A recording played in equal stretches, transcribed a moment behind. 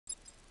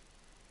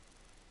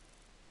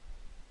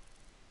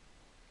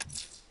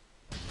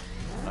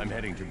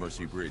heading to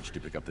Mercy Bridge to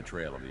pick up the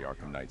trail of the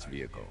Arkham Knight's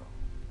vehicle.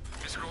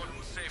 Miss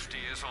Gordon's safety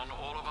is on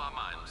all of our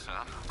minds, sir.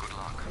 Good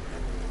luck.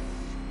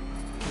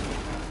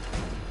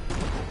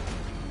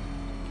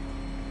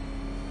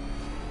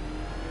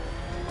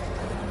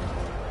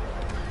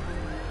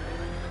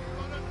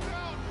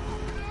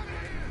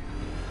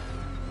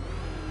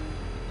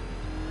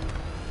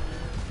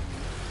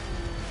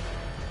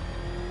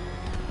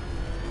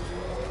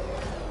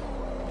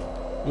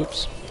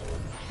 Whoops.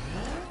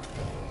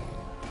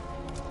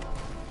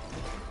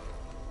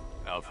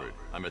 Alfred,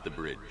 I'm at the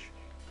bridge.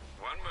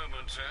 One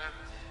moment, sir.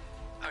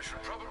 I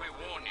should probably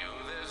warn you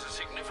there's a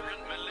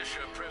significant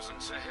militia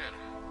presence ahead.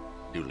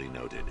 Duly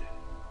noted.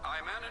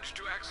 I managed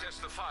to access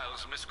the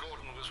files Miss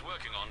Gordon was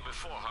working on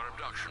before her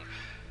abduction.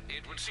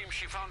 It would seem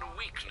she found a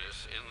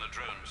weakness in the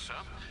drones,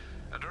 sir.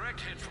 A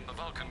direct hit from the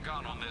Vulcan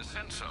gun on their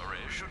sensor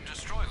array should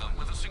destroy them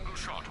with a single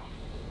shot.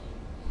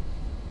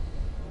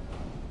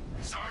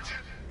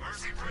 Sergeant,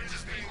 Mercy Bridge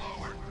is being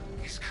lowered.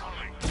 He's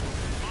coming.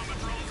 Mama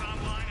drone's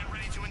online and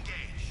ready to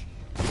engage.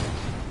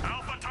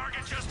 Alpha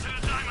target just to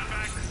the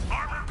Diamondback.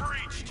 Armor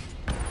breached.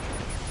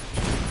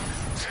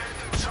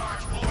 Tandem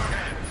charge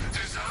warhead.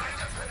 Designed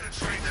to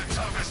penetrate the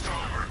toughest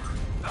armor.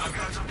 I've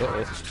got some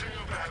prizes too,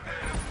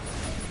 Batman.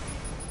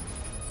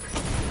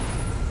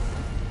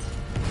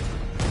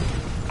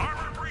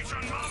 Armor breach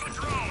on Mama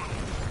drone.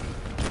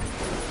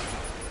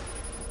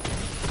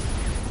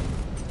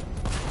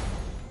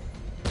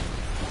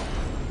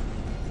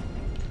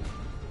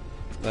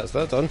 That's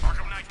that done.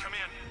 Arkham Knight, come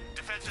in.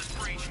 Defense is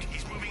breached.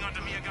 He's moving onto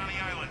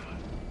Miyagani Island.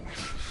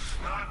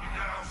 Not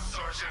now,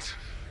 Sergeant.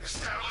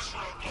 Establish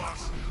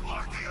roadblocks.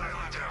 Lock the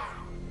island down.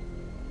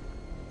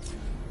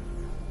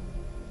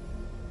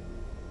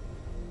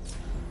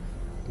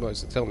 Why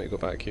does it tell me to go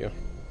back here?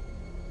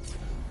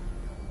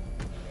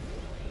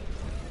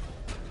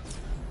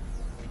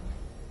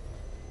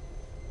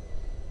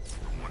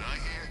 From what I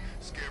hear,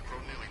 Scarecrow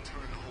nearly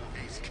turned the whole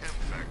Ace Chem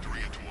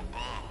factory into a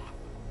bomb.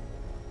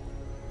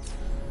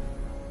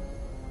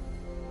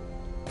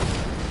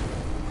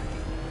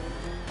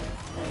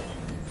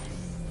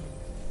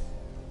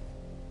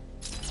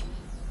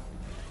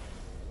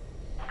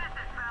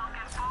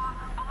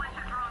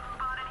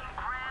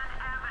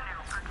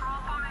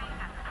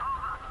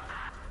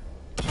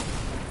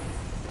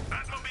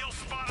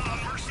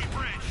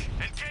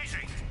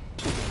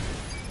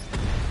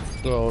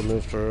 Oh,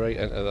 moved right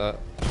into that.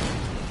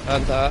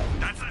 And that.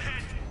 That's a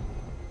hit.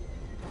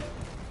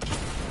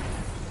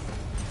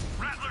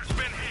 Rattler's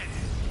been hit.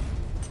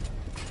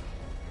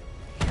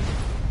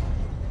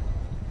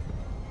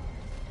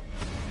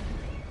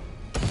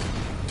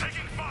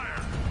 Taking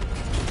fire.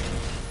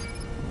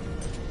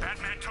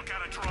 Batman took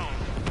out a drone.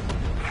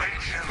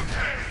 Make him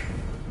pay.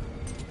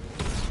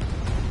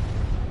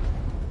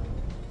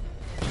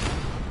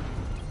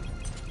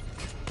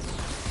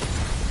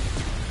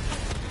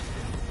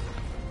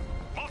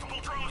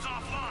 Multiple drones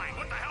offline.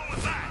 What the hell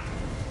was that?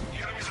 The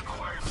enemy's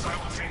acquired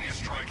simultaneous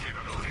strike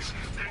capabilities.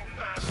 Think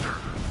faster.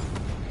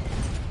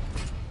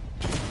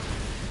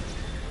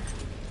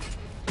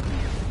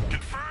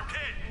 Confirmed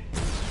hit.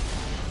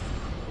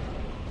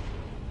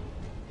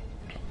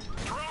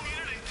 Drone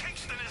unit in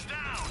Kingston is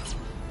down.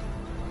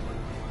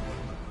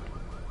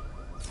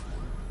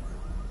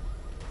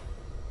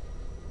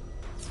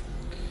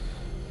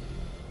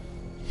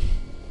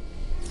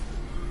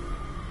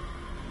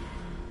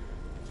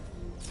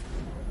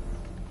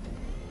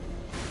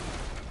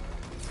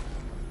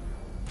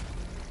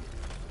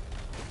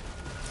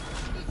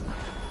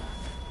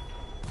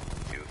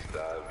 You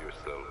style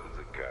yourself as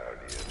a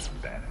guardian,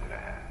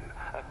 Batman,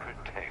 a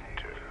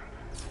protector.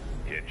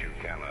 Yet you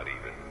cannot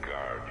even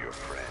guard your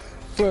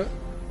friends.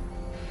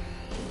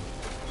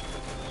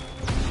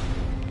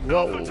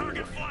 Alpha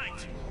target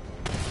flanked.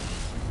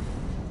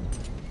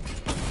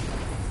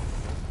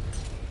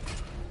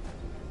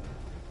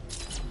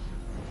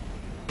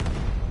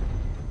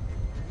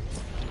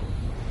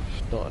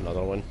 Not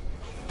another one.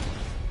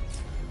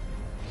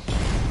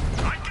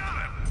 I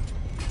got him.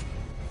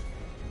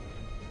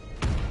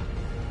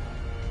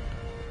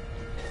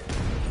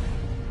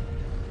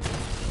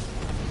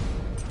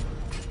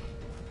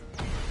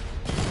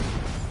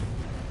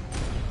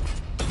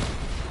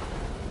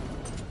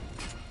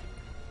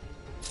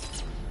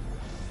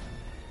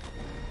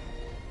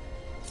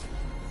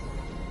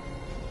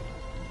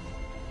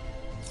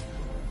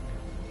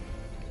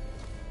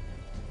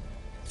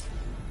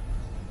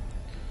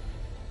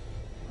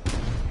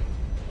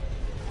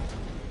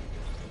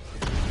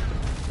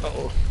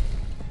 Uh-oh.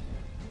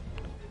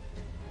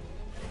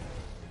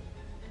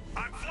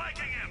 I'm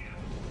flanking him.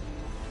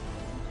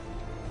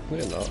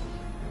 We're not.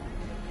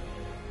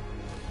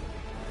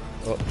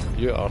 Oh,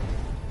 you are.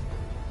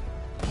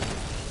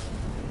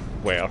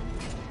 Where?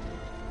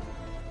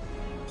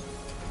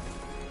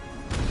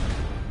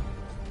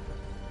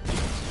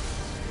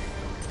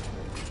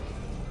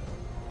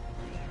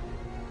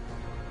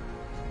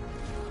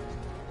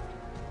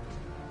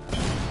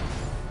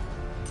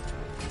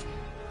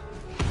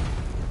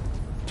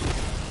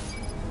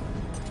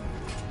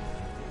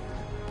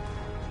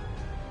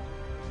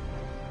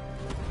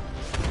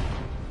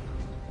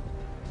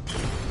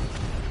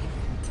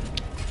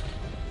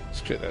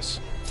 Screw this.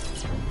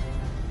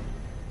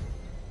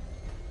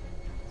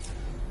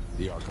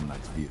 The Arkham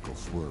Knight's vehicle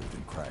swerved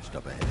and crashed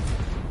up ahead.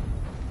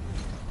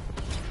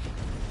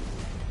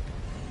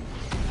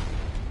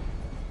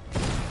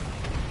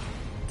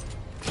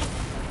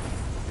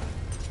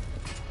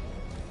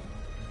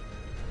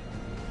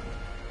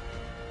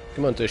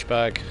 Come on,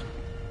 douchebag.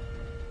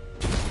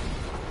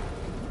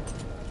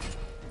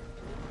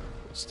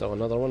 Still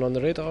another one on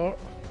the radar.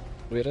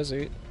 Where is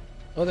he?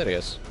 Oh, there he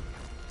is.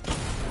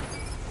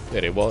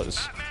 There he was.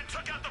 Batman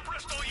took out the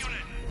Bristol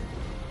unit.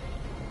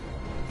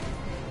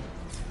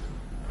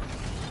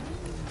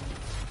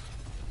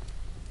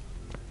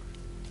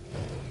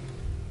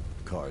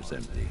 Car's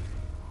empty.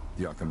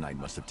 The Arkham Knight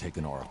must have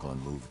taken Oracle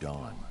and moved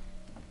on.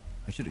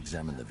 I should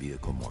examine the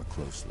vehicle more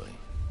closely.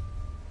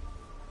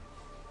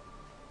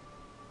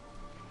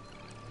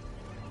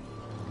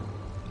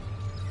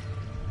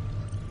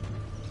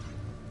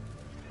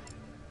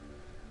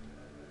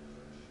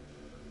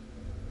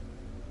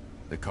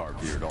 The car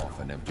veered off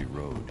an empty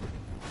road.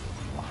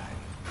 Why?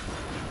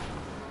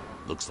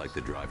 Looks like the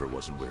driver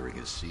wasn't wearing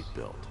his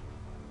seatbelt.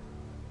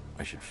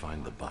 I should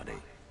find the body.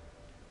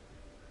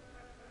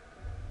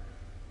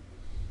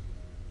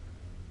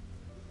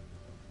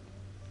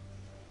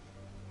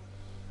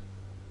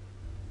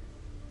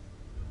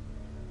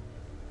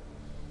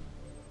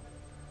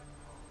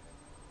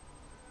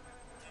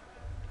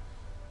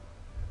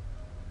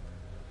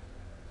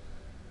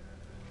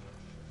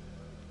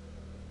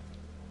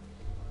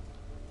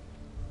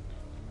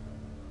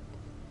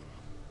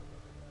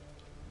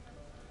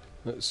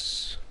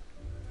 Let's...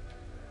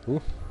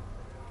 Ooh.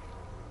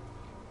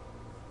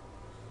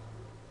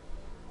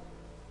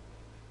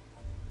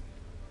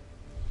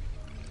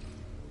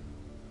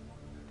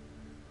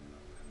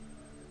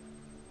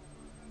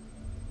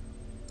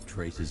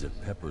 Traces of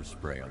pepper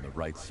spray on the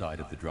right side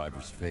of the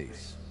driver's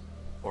face.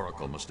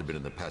 Oracle must have been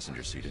in the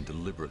passenger seat and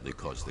deliberately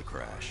caused the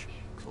crash.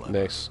 Clever.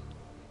 Nice.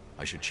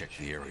 I should check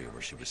the area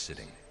where she was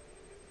sitting.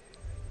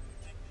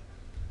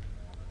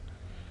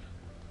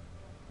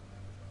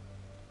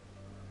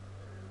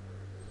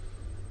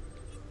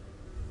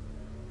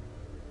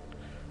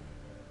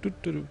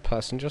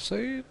 Passenger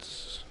side.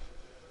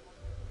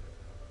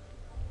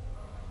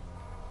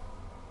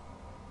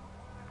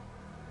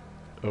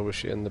 Or was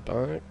she in the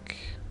back?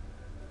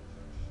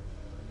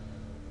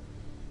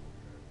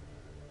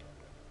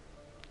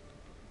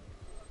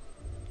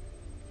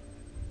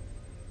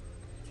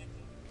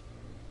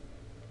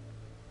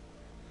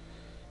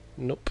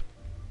 Nope.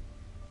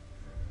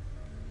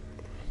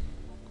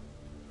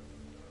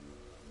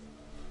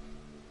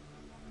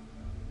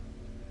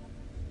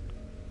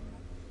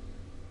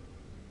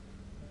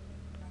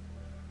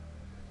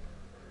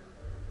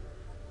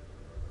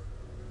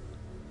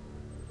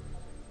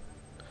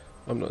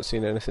 I'm not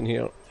seeing anything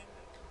here.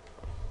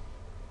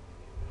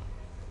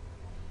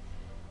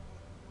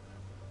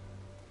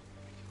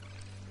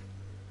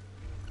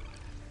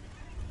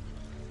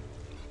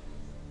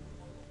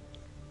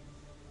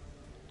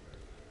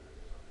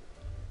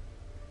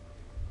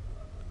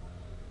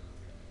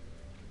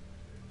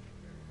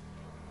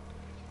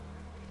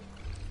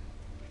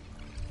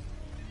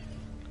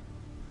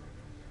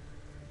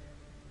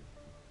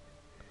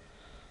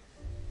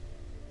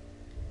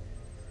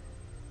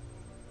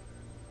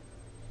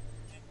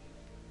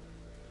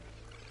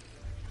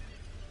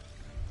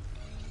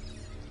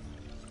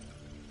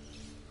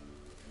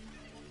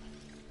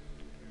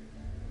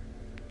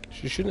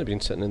 She shouldn't have been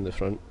sitting in the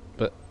front,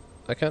 but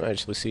I can't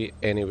actually see it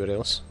anywhere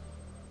else.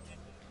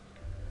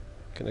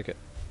 Can I get...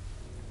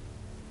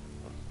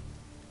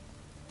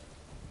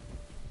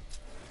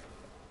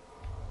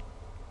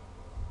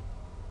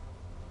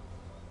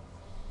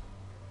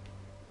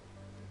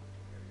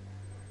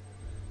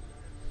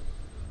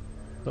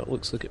 That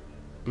looks like it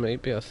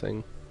might be a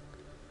thing.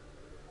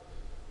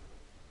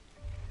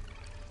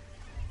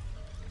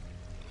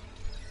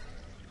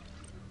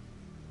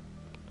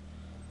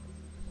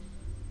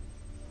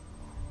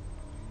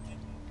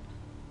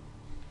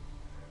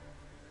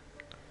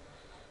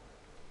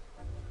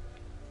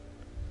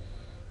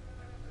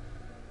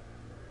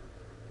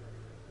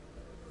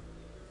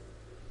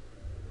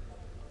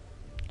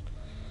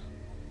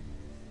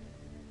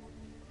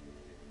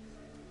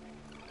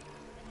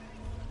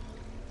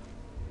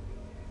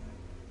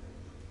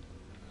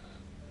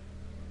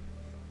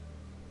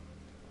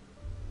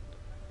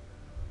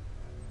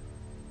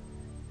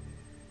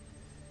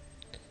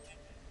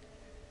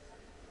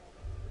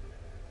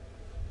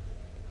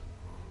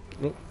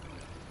 Nope.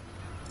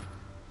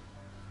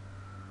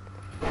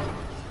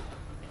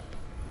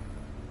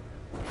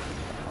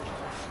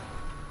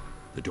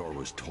 The door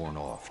was torn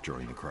off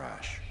during the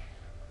crash.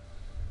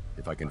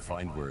 If I can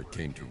find where it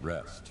came to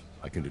rest,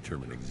 I can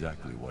determine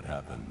exactly what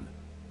happened.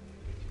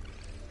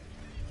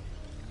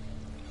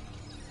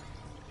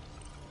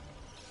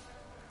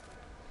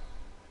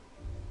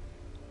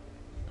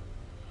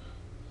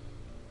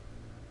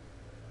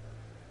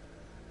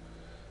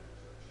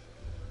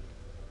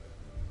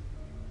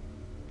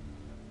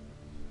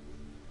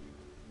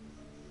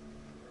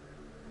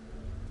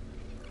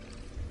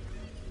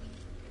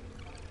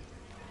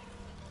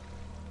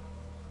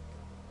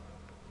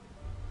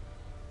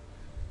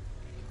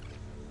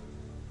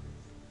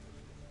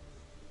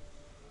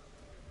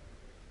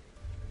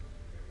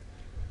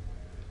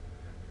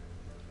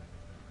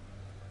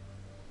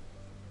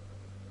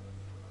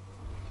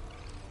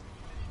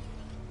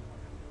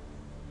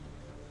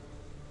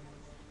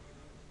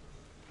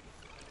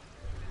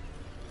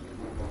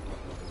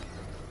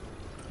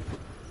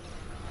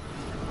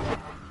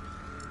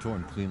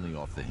 torn cleanly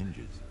off the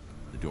hinges.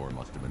 The door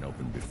must have been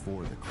opened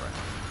before the crash.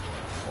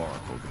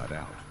 Oracle got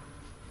out.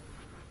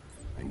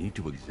 I need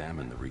to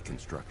examine the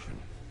reconstruction.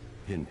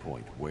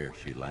 Pinpoint where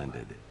she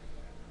landed.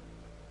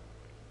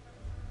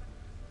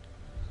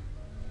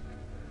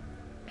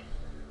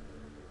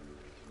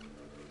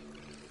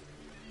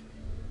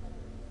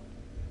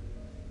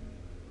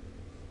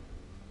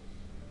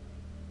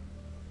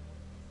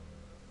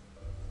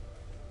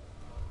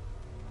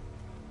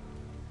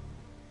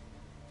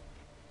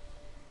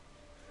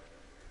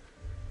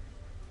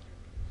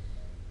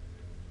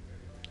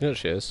 There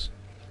she is.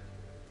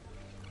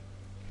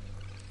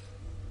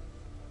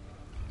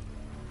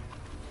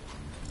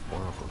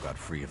 Oracle got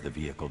free of the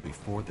vehicle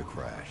before the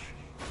crash.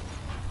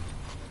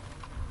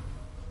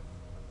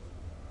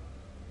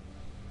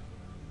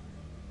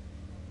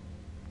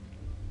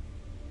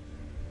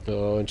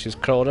 Oh, and she's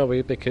crawling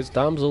away because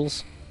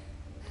damsels.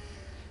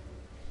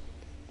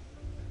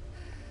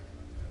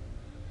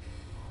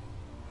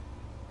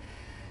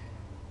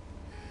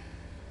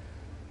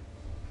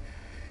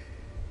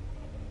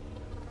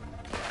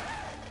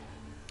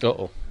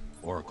 Uh-oh.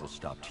 Oracle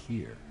stopped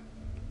here.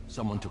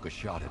 Someone took a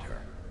shot at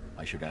her.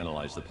 I should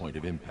analyze the point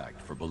of impact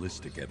for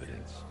ballistic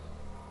evidence.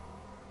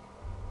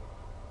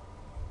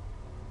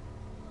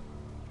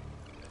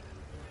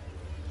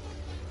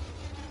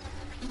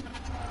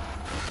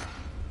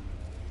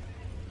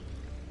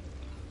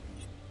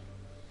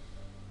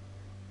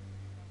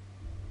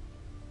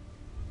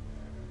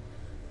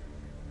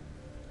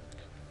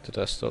 Did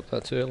I stop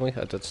that too early?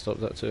 I did stop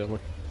that too early.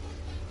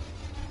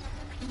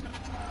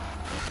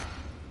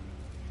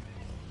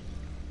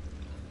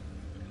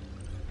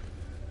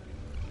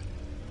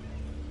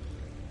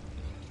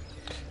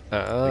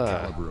 The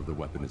caliber of the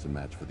weapon is a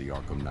match for the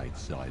Arkham Knight's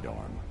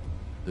sidearm.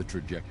 The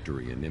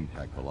trajectory and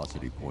impact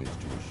velocity points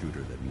to a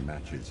shooter that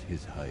matches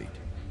his height.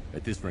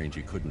 At this range,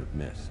 he couldn't have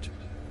missed.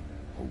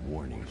 A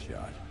warning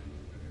shot.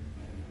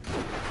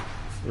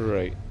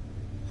 Right.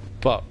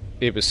 But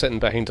he was sitting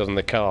behind her in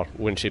the car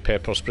when she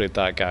pepper sprayed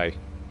that guy.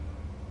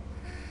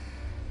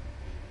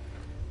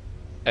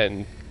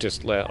 And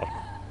just let her.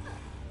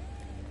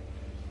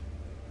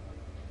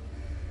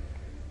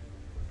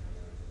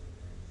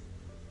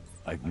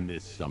 I've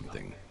missed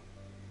something.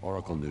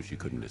 Oracle knew she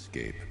couldn't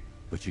escape,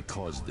 but she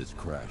caused this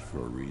crash for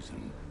a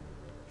reason.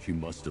 She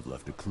must have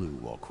left a clue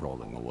while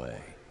crawling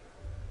away.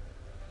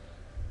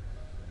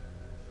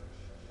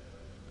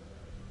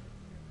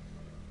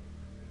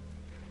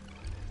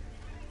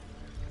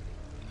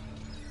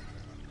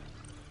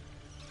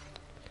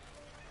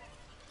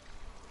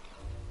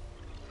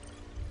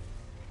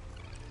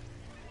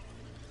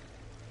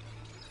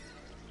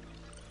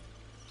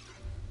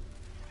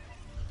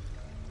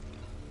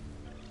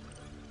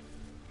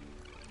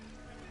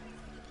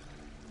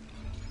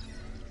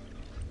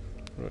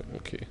 Right,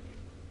 okay.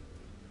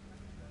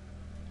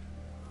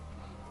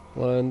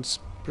 Lands,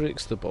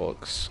 breaks the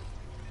box.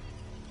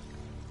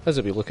 As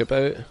a wee look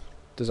about,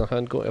 does a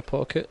hand go to a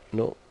pocket?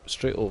 No,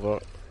 straight over.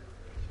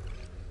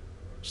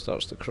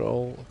 Starts to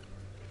crawl.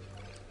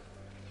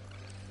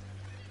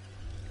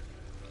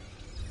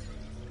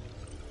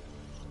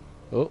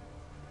 Oh.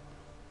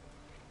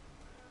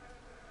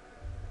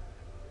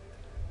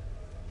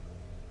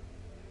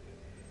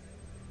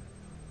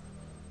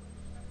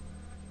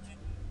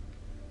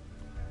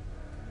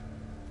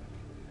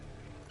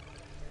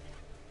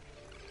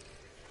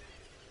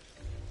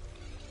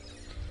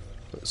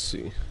 Let's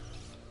see.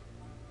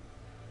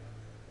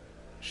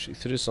 She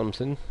threw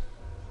something.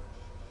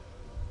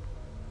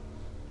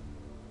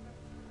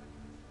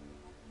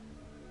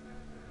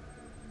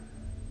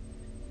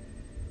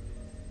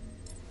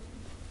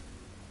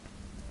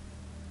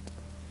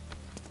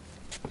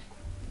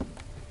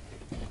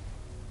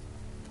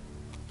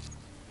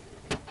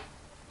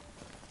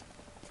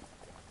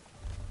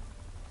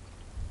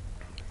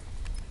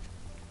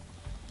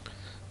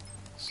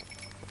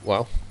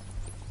 Wow.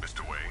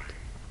 Mr. Wayne.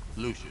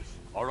 Lucius,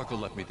 Oracle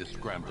left me the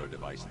scrambler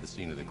device at the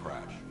scene of the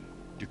crash.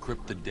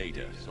 Decrypt the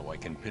data so I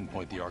can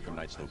pinpoint the Arkham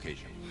Knight's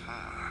location.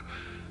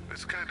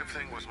 This kind of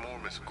thing was more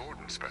Miss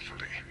Gordon's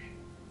specialty.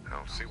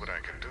 I'll see what I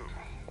can do,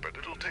 but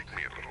it'll take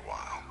me a little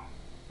while.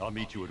 I'll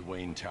meet you at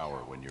Wayne Tower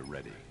when you're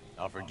ready.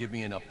 Alfred, give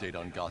me an update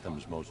on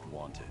Gotham's Most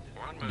Wanted.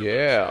 One moment,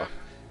 Yeah. sir.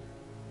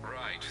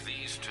 Right,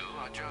 these two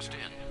are just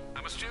in.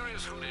 A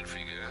mysterious hooded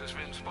figure has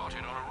been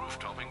spotted on a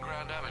rooftop in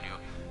Grand Avenue.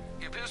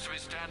 He appears to be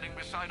standing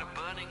beside a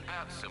burning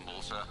bat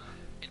symbol, sir.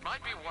 It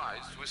might be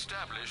wise to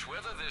establish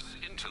whether this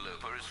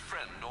interloper is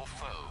friend or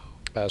foe.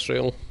 That's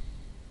real.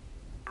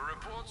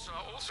 Reports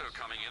are also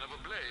coming in of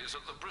a blaze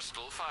at the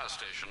Bristol fire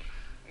station.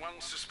 One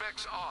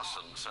suspects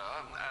arson, sir,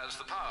 as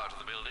the power to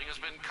the building has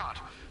been cut,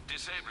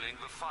 disabling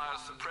the fire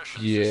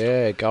suppression system.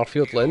 Yeah,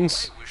 Garfield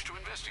lens. You may wish to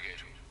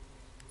investigate.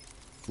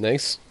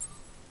 Nice.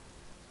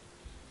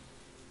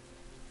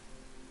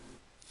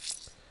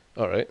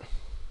 Alright.